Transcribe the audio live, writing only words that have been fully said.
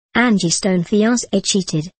Angie Stone fiancé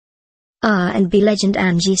cheated. R&B legend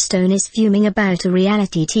Angie Stone is fuming about a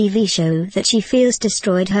reality TV show that she feels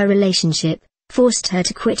destroyed her relationship, forced her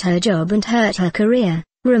to quit her job and hurt her career,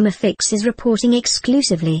 Rumor Fix is reporting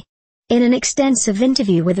exclusively. In an extensive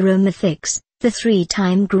interview with Rumor Fix, the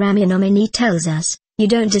three-time Grammy nominee tells us, "You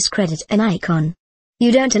don't discredit an icon.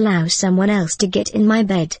 You don't allow someone else to get in my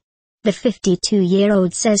bed." The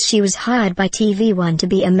 52-year-old says she was hired by TV1 to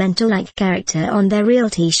be a mentor-like character on their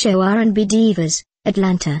reality show R&B Divas,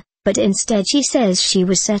 Atlanta, but instead she says she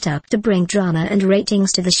was set up to bring drama and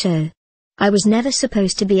ratings to the show. "I was never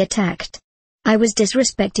supposed to be attacked. I was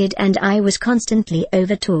disrespected and I was constantly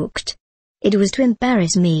overtalked. It was to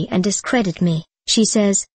embarrass me and discredit me," she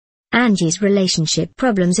says. Angie's relationship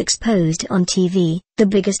problems exposed on TV. The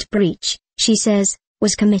biggest breach, she says,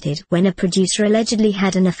 was committed when a producer allegedly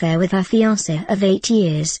had an affair with her fiancé of 8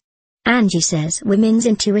 years. Angie says women's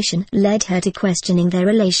intuition led her to questioning their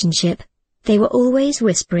relationship. "They were always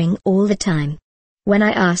whispering all the time. When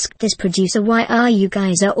I asked this producer why are you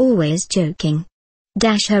guys are always joking?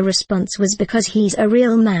 Her response was because he's a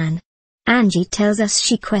real man." Angie tells us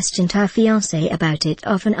she questioned her fiancé about it,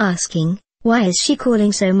 often asking, "Why is she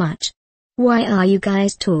calling so much? Why are you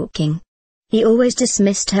guys talking?" He always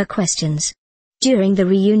dismissed her questions. During the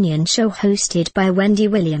reunion show hosted by Wendy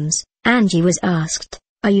Williams, Angie was asked,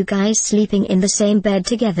 "Are you guys sleeping in the same bed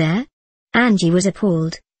together?" Angie was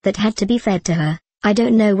appalled. "That had to be fed to her. I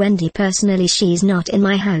don't know Wendy personally, she's not in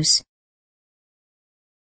my house.